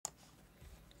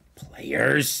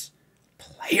Players.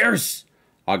 Players.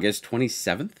 August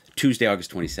 27th. Tuesday,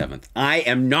 August 27th. I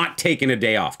am not taking a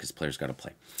day off because players got to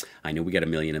play. I know we got $1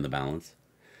 million in the balance,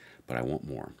 but I want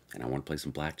more. And I want to play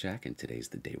some blackjack, and today's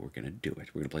the day we're going to do it.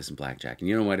 We're going to play some blackjack. And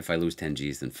you know what? If I lose 10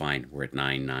 G's, then fine. We're at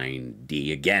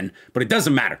 9D again. But it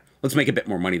doesn't matter. Let's make a bit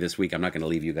more money this week. I'm not going to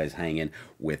leave you guys hanging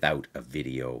without a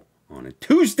video on a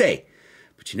Tuesday.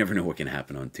 But you never know what can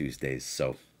happen on Tuesdays.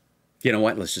 So, you know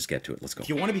what? Let's just get to it. Let's go. If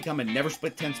you want to become a Never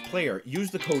Split Tens player,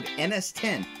 use the code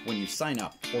NS10 when you sign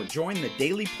up. Or join the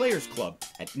Daily Players Club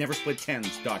at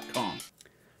neversplittens.com. All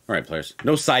right, players.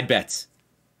 No side bets.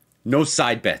 No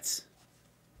side bets.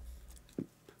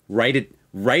 Write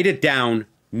it down.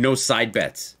 No side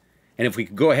bets. And if we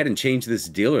could go ahead and change this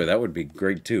dealer, that would be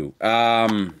great too.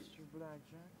 No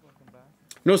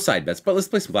side bets, but let's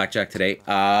play some blackjack today.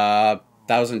 $1,000,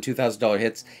 $2,000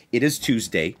 hits. It is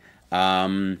Tuesday.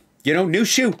 You know, new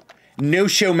shoe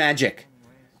magic.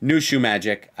 New shoe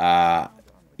magic.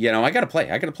 You know, I gotta play.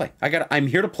 I'm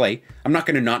here to play. I'm not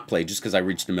gonna not play just because I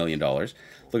reached $1 million.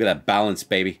 Look at that balance,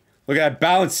 baby. Look at that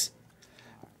balance.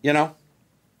 You know,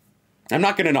 I'm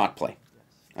not gonna not play.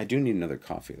 I do need another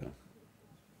coffee though.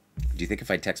 Do you think if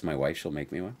I text my wife, she'll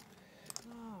make me one?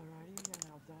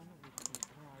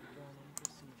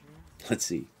 Let's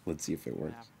see. Let's see if it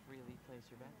works.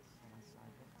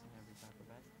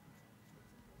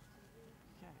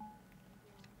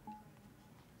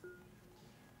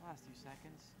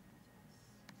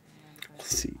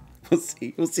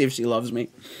 We'll see if she loves me.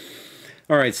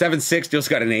 All right, 7-6. Dill's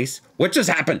got an ace. What just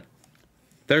happened?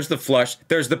 There's the flush.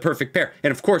 There's the perfect pair.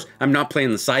 And of course, I'm not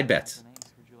playing the side bets.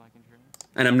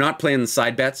 And I'm not playing the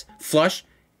side bets. Flush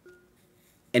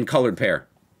and colored pair.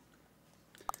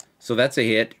 So that's a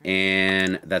hit,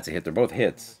 and that's a hit. They're both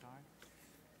hits.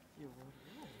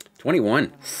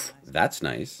 21. That's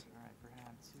nice.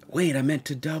 Wait, I meant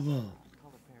to double.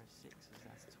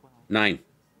 9.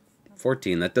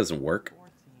 14. That doesn't work.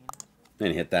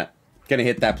 Gonna hit that. Gonna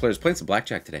hit that. Players playing some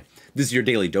blackjack today. This is your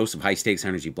daily dose of high stakes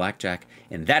energy blackjack,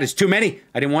 and that is too many.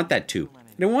 I didn't want that 2. I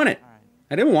didn't want it.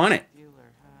 I didn't want it.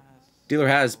 Dealer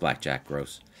has blackjack.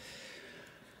 Gross.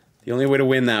 The only way to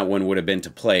win that one would have been to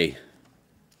play.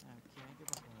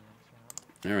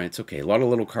 All right, it's okay. A lot of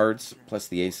little cards plus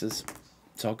the aces.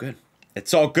 It's all good.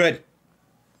 It's all good.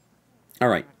 All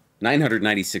right,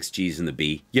 996 G's in the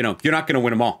B. You know, you're not going to win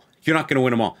them all. You're not going to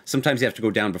win them all. Sometimes you have to go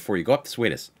down before you go up.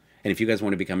 Persuade us. And if you guys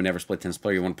want to become a Never Split Tens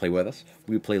player, you want to play with us,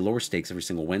 we play lower stakes every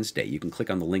single Wednesday. You can click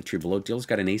on the link tree below. Dealer's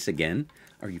got an ace again.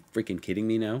 Are you freaking kidding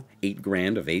me now? 8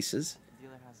 grand of aces?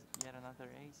 Dealer has yet another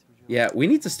ace. Yeah, we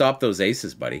need to stop those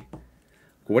aces, buddy.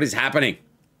 What is happening?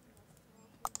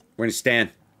 We're going to stand.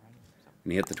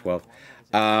 We're going to hit the 12.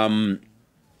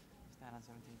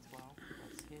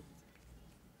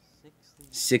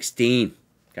 16.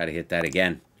 Got to hit that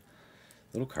again.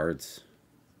 Little cards.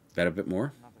 Bet a bit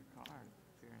more.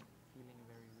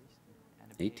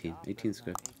 18. 18's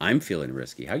good. I'm feeling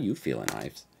risky. How you feeling,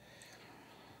 Ives?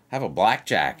 Have a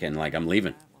blackjack and like I'm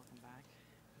leaving.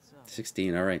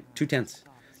 16. All right. 2 10s.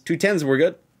 2 10s. We're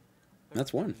good.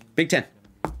 That's 1. Big 10.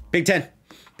 Big 10.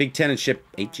 Big 10 and ship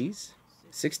 8 G's.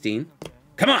 16.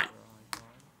 Come on.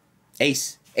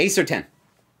 Ace. Ace or 10.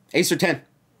 Ace or 10.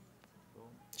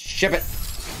 Ship it.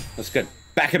 That's good.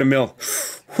 Back at a mill.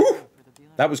 Whew.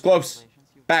 That was close.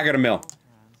 Back at a mill.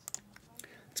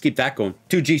 Let's keep that going.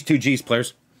 2 G's, 2 G's,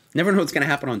 players. Never know what's going to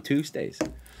happen on Tuesdays.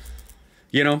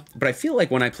 You know, but I feel like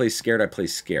when I play scared, I play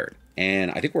scared.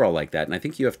 And I think we're all like that. And I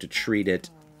think you have to treat it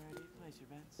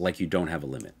like you don't have a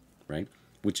limit, right?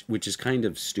 Which is kind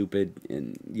of stupid,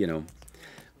 and you know,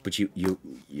 but you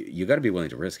got to be willing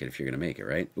to risk it if you're going to make it,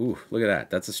 right? Ooh, look at that.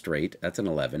 That's a straight. That's an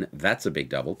 11. That's a big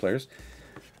double, players.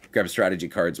 Grab strategy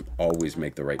cards. Always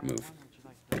make the right move.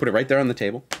 Put it right there on the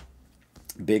table.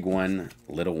 Big one,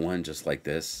 little one, just like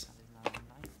this.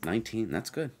 19. That's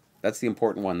good. That's the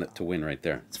important one to win right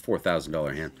there. It's a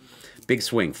 $4,000 hand. Big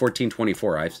swing.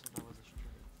 14-24, Ives.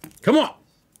 Come on.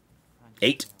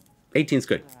 8. 18's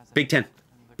good. Big 10.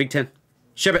 Big 10.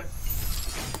 Ship it.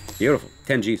 Beautiful.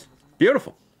 10 G's.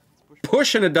 Beautiful.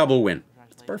 Push and a double win.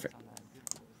 It's perfect.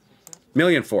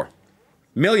 $1,000,004.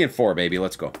 $1,000,004, baby.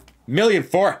 Let's go.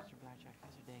 $1,000,004.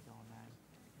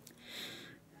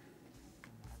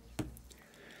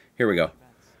 Here we go.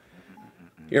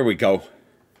 Here we go.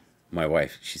 My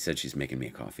wife, she said she's making me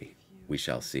a coffee. We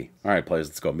shall see. All right, players,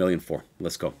 let's go. $1,000,004.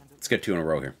 Let's go. Let's get 2 in a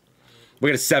row here. We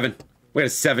got a 7. We got a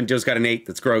 7. Joe's got an 8.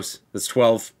 That's gross. That's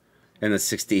 12. And that's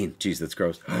 16. Jeez, that's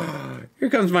gross. Here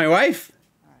comes my wife.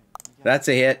 That's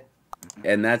a hit.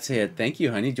 And that's a hit. Thank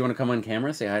you, honey. Do you want to come on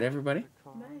camera? Say hi to everybody?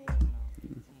 Bye.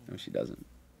 No, she doesn't.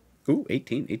 Ooh,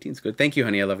 18. 18's good. Thank you,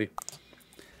 honey. I love you.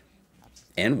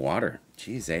 And water.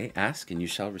 Jeez, eh? Ask and you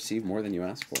shall receive more than you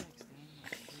ask for.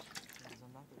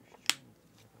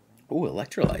 Ooh,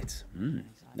 electrolytes.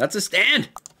 That's a stand.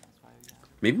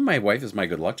 Maybe my wife is my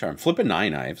good luck charm. Flip a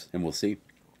 9, Ives, and we'll see.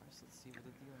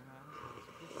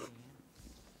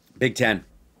 Big 10.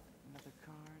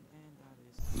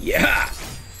 Yeah!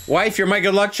 Wife, you're my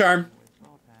good luck charm.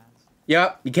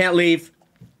 Yep, you can't leave.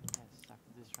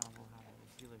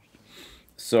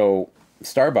 So,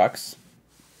 Starbucks,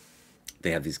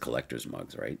 they have these collector's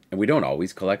mugs, right? And we don't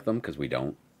always collect them because we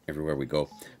don't everywhere we go.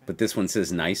 But this one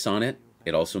says Nice on it.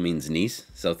 It also means Nice,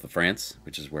 south of France,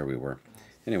 which is where we were.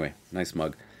 Anyway, nice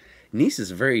mug. Nice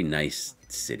is a very nice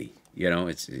city, you know,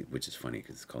 which is funny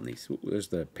because it's called Nice. Ooh, there's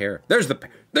the pair. There's the pair.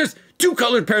 There's 2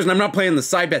 colored pairs, and I'm not playing the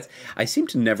side bets. I seem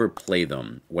to never play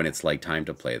them when it's like time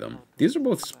to play them. These are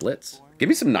both splits. Give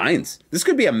me some 9s. This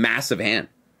could be a massive hand.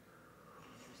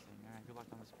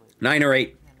 9 or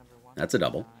 8. That's a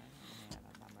double.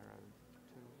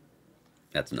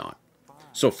 That's not.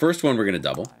 So first one we're going to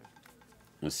double.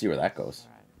 Let's see where that goes.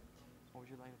 What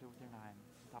would you like to do with your 9?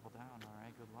 Double down,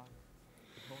 alright, good luck.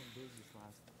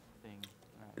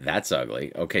 That's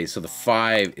ugly. Okay, so the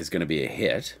 5 is going to be a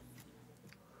hit.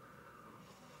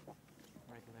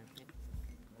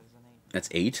 That's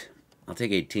 8. I'll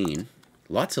take 18.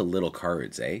 Lots of little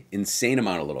cards, eh? Insane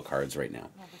amount of little cards right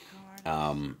now.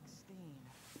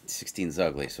 16's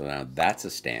ugly, so now that's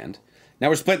a stand. Now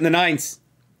we're splitting the 9s.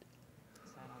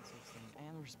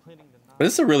 But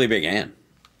this is a really big hand.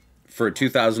 For a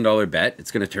 $2,000 bet,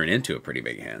 it's going to turn into a pretty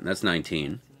big hand. That's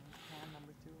 19.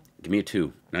 Give me a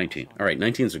 2. 19. All right,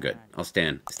 19s are good. I'll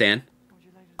stand. Stand.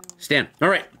 Stand. All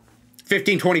right.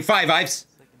 15, 25, Ives.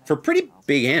 For a pretty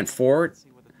big hand. 4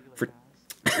 for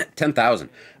 10,000.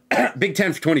 Big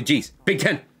 10 for 20 G's. Big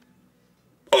 10.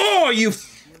 Oh, you...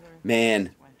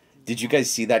 Man, did you guys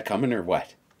see that coming or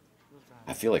what?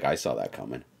 I feel like I saw that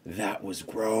coming. That was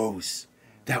gross.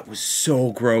 That was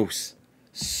so gross.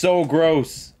 So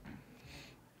gross.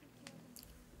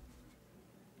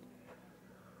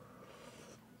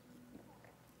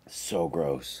 So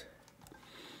gross.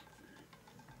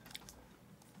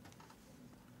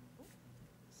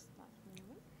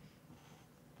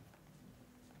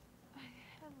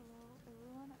 Hello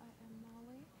everyone, I am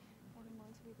Molly and I'm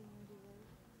going to be the new dealer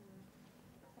for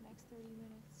the next 30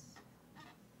 minutes.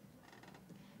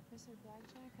 Mr.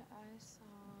 Blackjack, I saw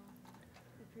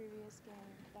the previous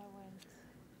game that went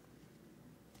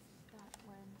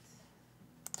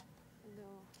a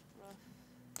little rough.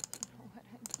 You know what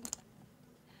I mean?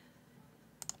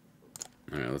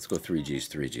 All right, let's go 3Gs,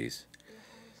 3Gs. Your house,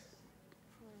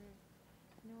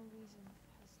 for no reason,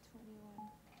 has 21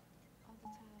 all the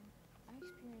time. I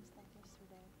experienced that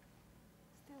yesterday.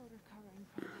 Still recovering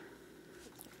from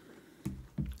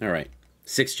it. All right,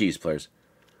 6Gs, players.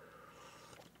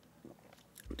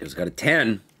 Dude's got a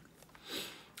 10.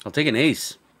 I'll take an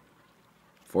ace.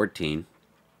 14.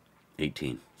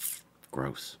 18.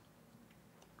 Gross.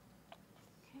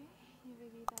 Okay,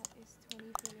 EBook, that is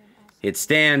 20 for you and also Hit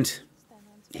stand. stand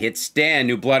on 20. Hit stand.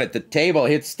 New blood at the table.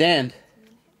 Hit stand.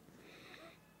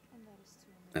 And that is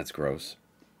 2. That's gross.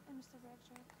 And Mr.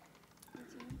 Blackjack,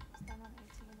 18, stand on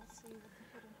 18. Let's see what the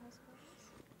hidden house code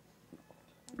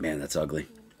is. Man, that's ugly.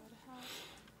 18 for the house.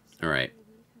 All right.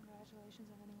 EBook, congratulations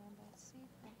on winning on that seat.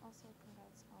 And also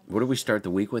congrats on What do we start the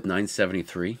week with?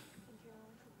 973? Thank you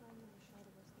all for playing and wish you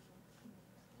all the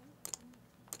best of luck.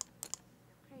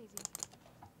 Crazy.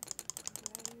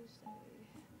 What do you say? That's all I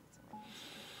can say.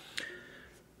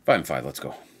 5 and 5. Let's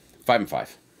go. 5 and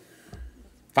 5.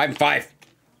 5 and 5.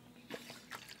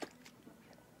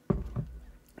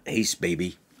 Ace,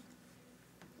 baby.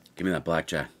 Give me that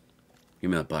blackjack. Give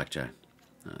me that blackjack.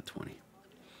 20.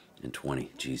 And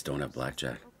 20. Jeez, don't have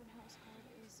blackjack. Open house card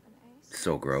is an ace.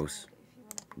 So gross. So if you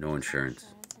want to No insurance.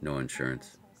 No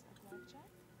insurance. has a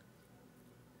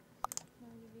blackjack. Now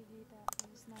EBook, that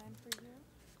is 9 for you.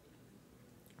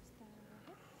 Stand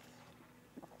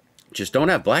ahead. Just don't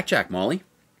have blackjack, Molly.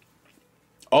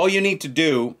 All you need to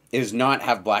do is not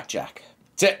have blackjack.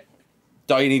 That's it.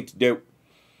 That's all you need to do.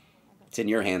 It's in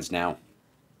your hands now.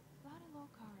 A lot of low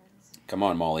cards. Come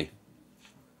on, Molly.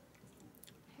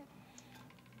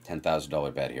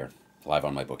 $10,000 bet here. Live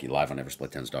on my bookie, live on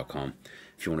neversplit10s.com.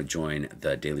 If you want to join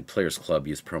the Daily Players Club,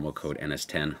 use promo code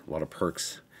NS10. A lot of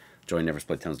perks. Join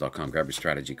neversplit10s.com. Grab your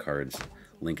strategy cards.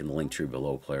 Link in the link tree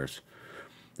below, players.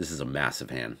 This is a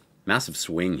massive hand. Massive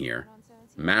swing here.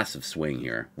 Massive swing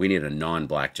here. We need a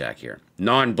non-blackjack here.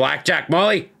 Non-blackjack,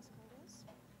 Molly!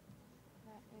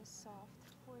 That is soft.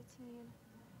 14.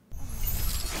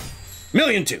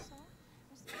 $1,200,000.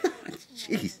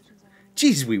 Jeez.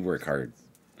 Jeez, we work hard.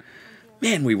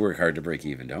 Man, we work hard to break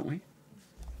even, don't we?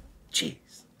 Jeez.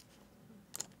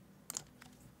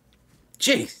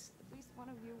 Jeez. At least one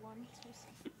of you won 2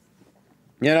 seconds.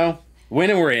 You know,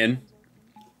 winning we're in.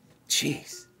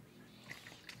 Jeez.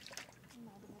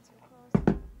 Now the bets are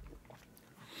closed.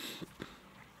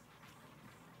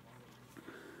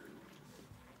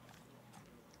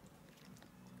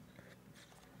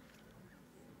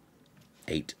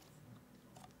 Eight.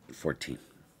 14.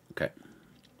 Okay.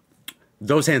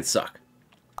 Those hands suck.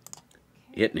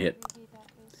 Hit and hit.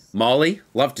 Molly,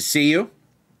 love to see you.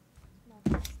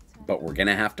 But we're going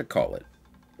to have to call it.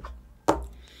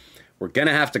 We're going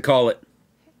to have to call it.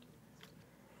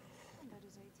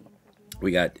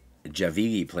 We got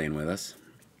Javigi playing with us.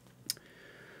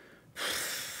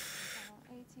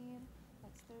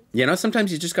 You know,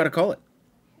 sometimes you just got to call it.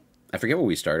 I forget what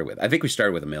we started with. I think we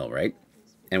started with a mill, right?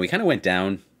 And we kind of went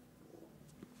down.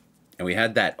 And we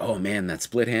had that, oh man, that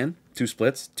split hand. 2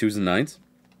 splits, 2s and 9s.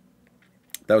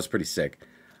 That was pretty sick.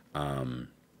 I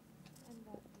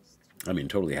mean,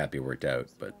 totally happy it worked out,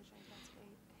 but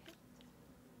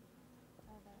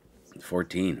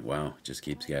 14, wow, just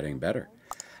keeps getting better.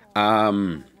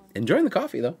 Enjoying the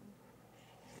coffee though.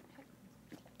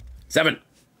 7.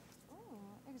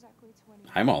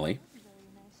 Hi, Molly.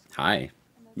 Hi.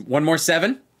 One more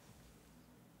 7.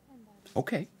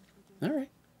 Okay. All right.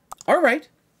 All right.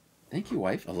 Thank you,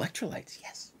 wife. Electrolytes,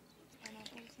 yes.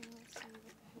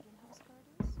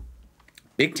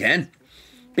 Big 10.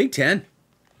 Big 10.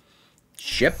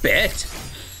 Ship it.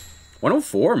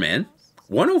 104, man.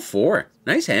 104.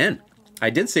 Nice hand. I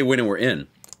did say winning we're in.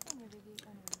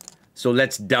 So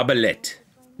let's double it.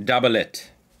 Double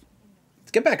it.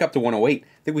 Let's get back up to 108. I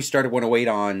think we started 108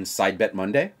 on Side Bet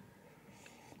Monday.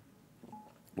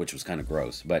 Which was kind of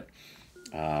gross, but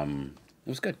it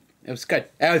was good. It was good.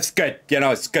 It was good. You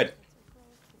know, it's good.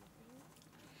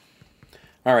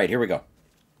 All right, here we go.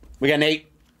 We got an 8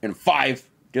 and a 5.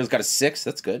 Dale's got a 6.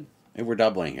 That's good. Maybe we're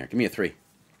doubling here. Give me a 3.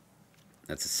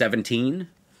 That's a 17.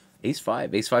 Ace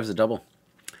 5. Ace 5's a double.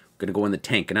 Gonna go in the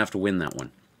tank. Gonna have to win that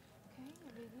one.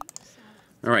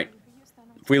 All right.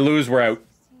 If we lose, we're out.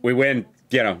 We win.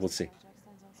 You know, we'll see.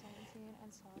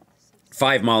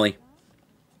 5, Molly.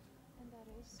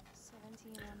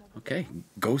 Okay.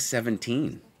 Go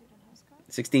 17.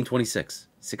 16, 26.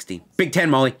 16. Big 10,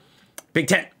 Molly. Big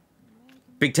 10.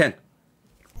 Big 10.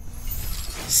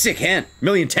 Sick hand.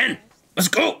 1,000,010. Let's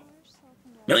go.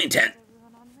 1,000,010.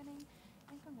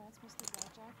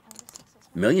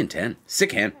 1,000,010.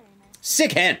 Sick hand.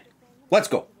 Sick hand. Let's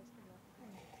go.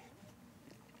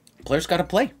 Players got to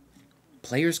play.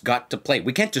 Players got to play.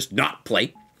 We can't just not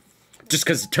play. Just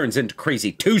because it turns into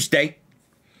Crazy Tuesday.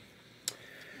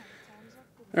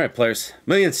 All right, players.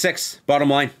 1,000,006. Bottom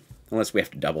line. Unless we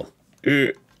have to double.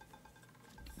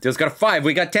 Dale's got a 5.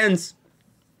 We got 10s.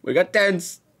 We got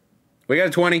 10s. We got a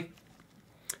 20.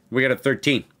 We got a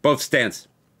 13. Both stands.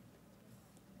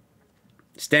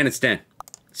 Stand and stand.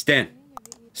 Stand.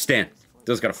 Stand.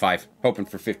 Dale's got a 5. Hoping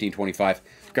for 15, 25.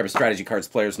 Grab a strategy cards,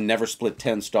 players.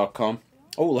 Neversplittens.com.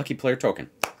 Oh, lucky player token.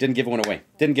 Didn't give one away.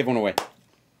 Didn't give one away.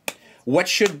 What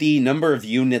should the number of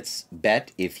units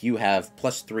bet if you have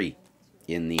 +3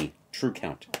 in the true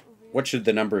count? What should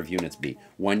the number of units be?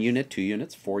 1 unit, 2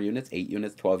 units, 4 units, 8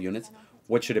 units, 12 units?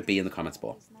 What should it be in the comments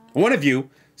below? One of you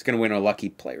is going to win a lucky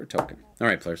player token. All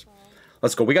right, players.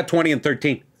 Let's go. We got 20 and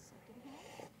 13.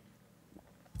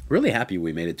 Really happy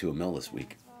we made it to a mill this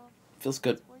week. Feels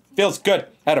good. Feels good.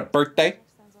 Had a birthday.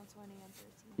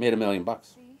 Made $1 million.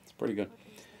 It's pretty good.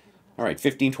 All right,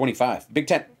 15, 25. Big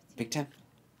 10. Big 10.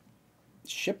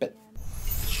 Ship it.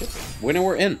 Ship it. Winner,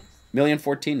 we're in.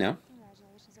 1,014 now.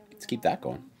 Let's keep that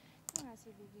going.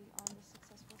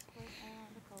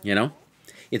 You know,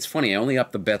 it's funny. I only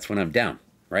up the bets when I'm down,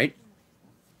 right?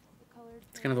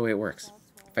 It's kind of the way it works.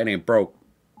 If anything broke,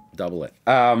 double it.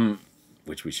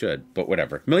 Which we should, but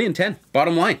whatever. 1,010.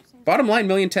 Bottom line. Bottom line,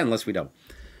 1,010 unless we double.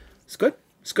 It's good.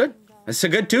 It's good. It's a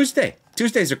good Tuesday.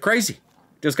 Tuesdays are crazy.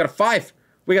 Just got a 5.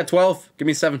 We got 12. Give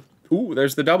me 7. Ooh,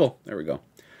 there's the double. There we go.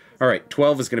 All right,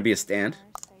 12 is going to be a stand.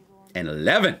 And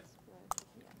 11.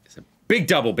 It's a big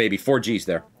double, baby. 4 Gs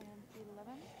there.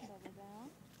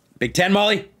 Big 10,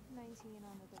 Molly.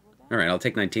 All right, I'll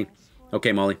take 19.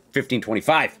 Okay, Molly. 15,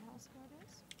 25.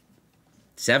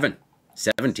 7.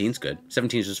 17's good.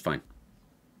 17's just fine.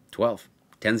 12.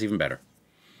 10's even better.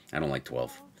 I don't like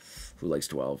 12. Who likes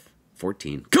 12?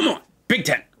 14. Come on. Big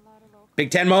 10. Big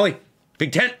 10, Molly.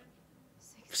 Big 10.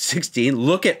 16.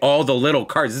 Look at all the little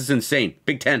cards. This is insane.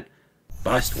 Big 10.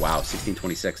 Bust. Wow. 16,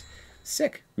 26.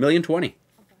 Sick. 1,020.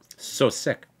 So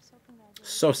sick.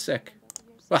 So sick.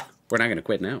 Well, we're not going to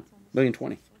quit now.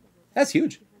 1,020. That's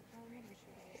huge.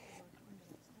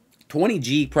 20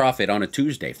 G profit on a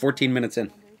Tuesday. 14 minutes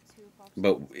in.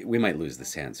 but we might lose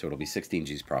this hand, so it'll be 16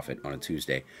 G's profit on a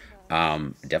Tuesday.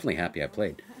 Definitely happy I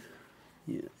played.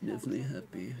 Yeah, definitely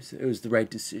happy. It was the right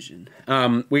decision.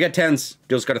 We got 10s.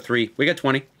 Dill's got a 3. We got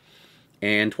 20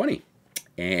 and 20.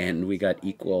 And we got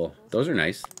equal. Those are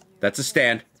nice. That's a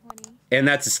stand. And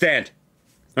that's a stand.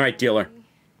 All right, dealer.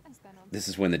 This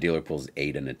is when the dealer pulls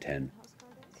 8 and a 10.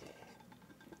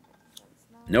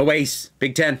 No ace.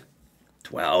 Big 10.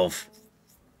 12.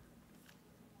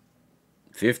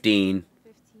 15.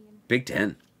 Big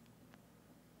 10.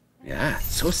 Yeah,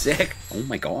 so sick. Oh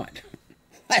my God.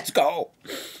 Let's go.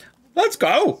 Let's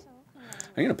go.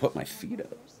 I'm going to put my feet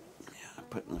up. Yeah,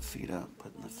 putting the feet up.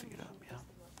 Putting the feet up. Yeah.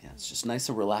 Yeah, it's just nice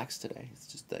and relaxed today. It's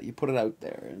just you put it out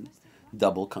there and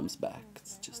double comes back.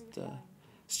 It's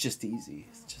just easy.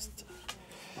 It's just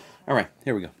all right,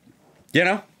 here we go. You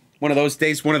know, one of those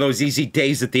days, one of those easy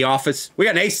days at the office. We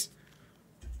got an ace.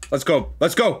 Let's go.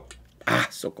 Let's go. Ah,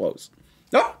 so close.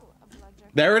 Oh,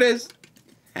 there it is.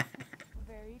 We're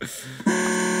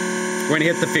going to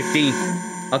hit the 15.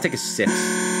 I'll take a 6.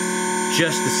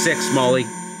 Just a 6, Molly.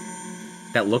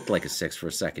 That looked like a 6 for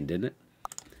a second, didn't it?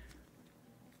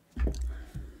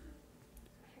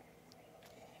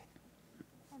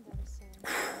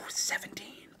 17.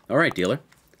 All right, dealer.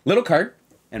 Little card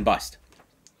and bust.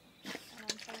 And I'm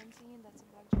 17, that's a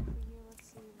blackjack for you. Let's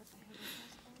see what the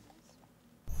hidden house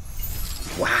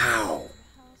card is. Wow.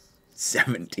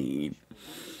 17.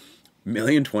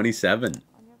 1,027,000.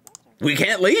 We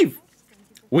can't leave.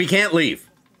 We can't leave.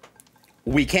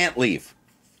 We can't leave.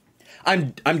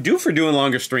 I'm due for doing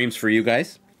longer streams for you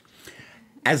guys.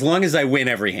 As long as I win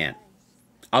every hand.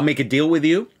 I'll make a deal with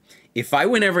you. If I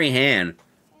win every hand,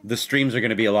 the streams are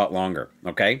going to be a lot longer,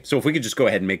 okay? So if we could just go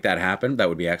ahead and make that happen, that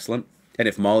would be excellent. And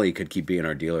if Molly could keep being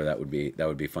our dealer, that would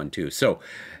be fun too. So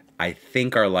I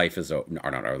think our life is, or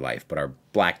not our life, but our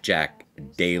Blackjack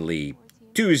Daily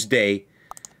Tuesday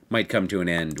might come to an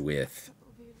end with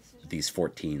these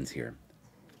 14s here.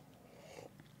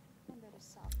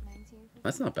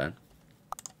 That's not bad.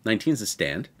 19's a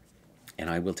stand. And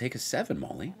I will take a 7,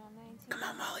 Molly. Come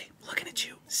on, Molly. Looking at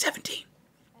you. 17.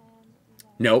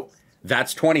 Nope.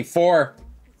 That's 24.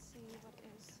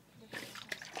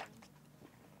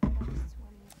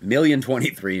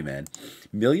 1,023,000, man.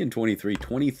 1,023,000.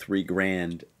 23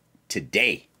 grand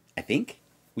today, I think.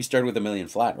 We started with $1 million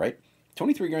flat, right?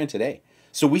 23 grand today.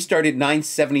 So we started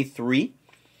 973.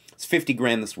 It's 50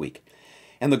 grand this week.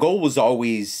 And the goal was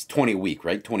always 20 a week,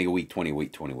 right? 20 a week, 20 a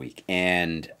week, 20 a week.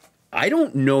 And I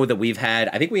don't know that we've had,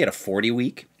 I think we had a 40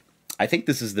 week. I think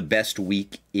this is the best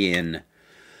week in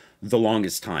the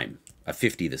longest time, a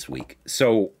 50 this week.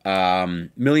 So,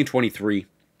 1,023,000.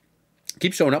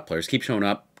 Keep showing up, players. Keep showing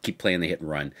up. Keep playing the hit and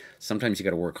run. Sometimes you got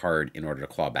to work hard in order to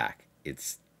claw back.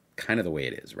 It's kind of the way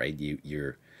it is, right?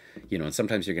 You're and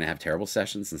sometimes you're going to have terrible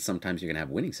sessions, and sometimes you're going to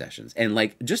have winning sessions. And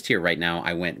like just here right now,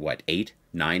 I went, what, 8,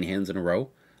 9 hands in a row?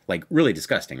 Like really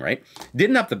disgusting, right?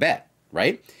 Didn't up the bet,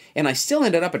 right? And I still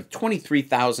ended up at a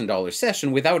 $23,000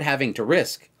 session without having to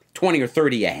risk 20 or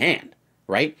 30 a hand,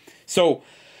 right? So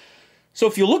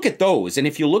if you look at those, and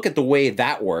if you look at the way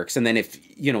that works, and then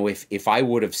if I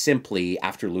would have simply,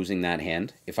 after losing that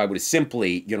hand, if I would have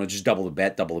simply, just double the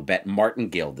bet,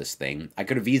 martingale this thing, I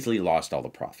could have easily lost all the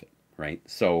profit, right?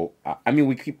 So, I mean,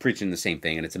 we keep preaching the same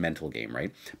thing, and it's a mental game,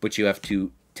 right? But you have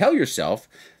to tell yourself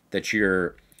that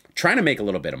you're trying to make a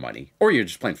little bit of money, or you're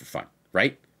just playing for fun,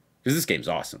 right? Because this game's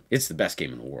awesome. It's the best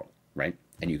game in the world, right?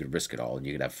 And you could risk it all, and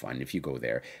you could have fun if you go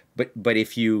there. But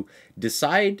if you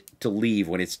decide to leave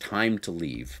when it's time to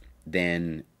leave,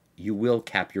 then you will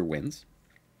cap your wins.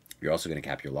 You're also going to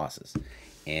cap your losses.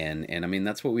 And I mean,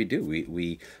 that's what we do.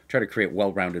 We try to create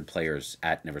well-rounded players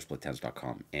at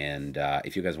neversplittens.com. And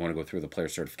if you guys want to go through the player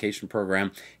certification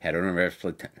program, head over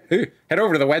to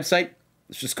the website.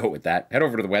 Let's just go with that. Head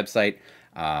over to the website.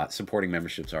 Supporting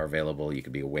memberships are available. You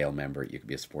could be a whale member. You could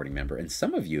be a supporting member. And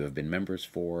some of you have been members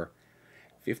for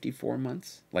 54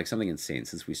 months, like something insane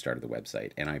since we started the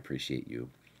website, and I appreciate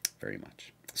you very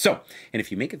much. So, and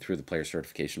if you make it through the player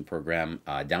certification program,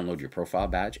 download your profile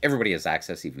badge. Everybody has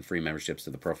access, even free memberships, to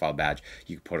the profile badge.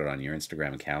 You can put it on your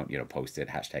Instagram account, post it,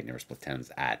 hashtag NeverSplitTens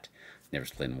at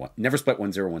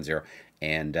NeverSplit1010.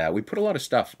 And we put a lot of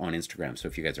stuff on Instagram, so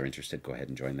if you guys are interested, go ahead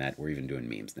and join that. We're even doing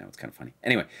memes now. It's kind of funny.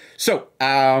 Anyway, so,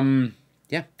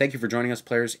 yeah, thank you for joining us,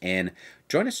 players, and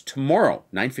join us tomorrow,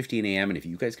 9:15 a.m., and if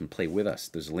you guys can play with us,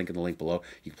 there's a link in the link below.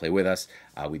 You can play with us.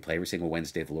 We play every single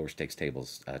Wednesday at the lower stakes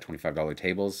tables, $25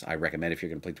 tables. I recommend if you're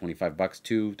going to play $25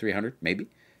 to $300, maybe.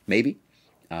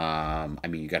 I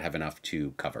mean, you got to have enough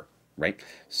to cover, right?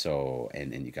 So,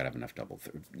 and you got to have enough double.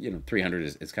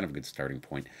 300 is kind of a good starting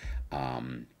point.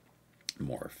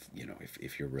 more, you know,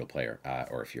 if you're a real player,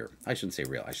 or if you're, I shouldn't say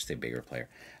real, I should say bigger player.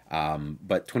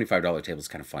 But $25 table is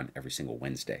kind of fun every single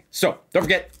Wednesday. So don't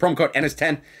forget, promo code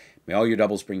NS10. May all your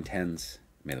doubles bring 10s.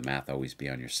 May the math always be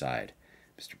on your side.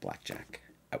 Mr. Blackjack,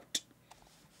 out.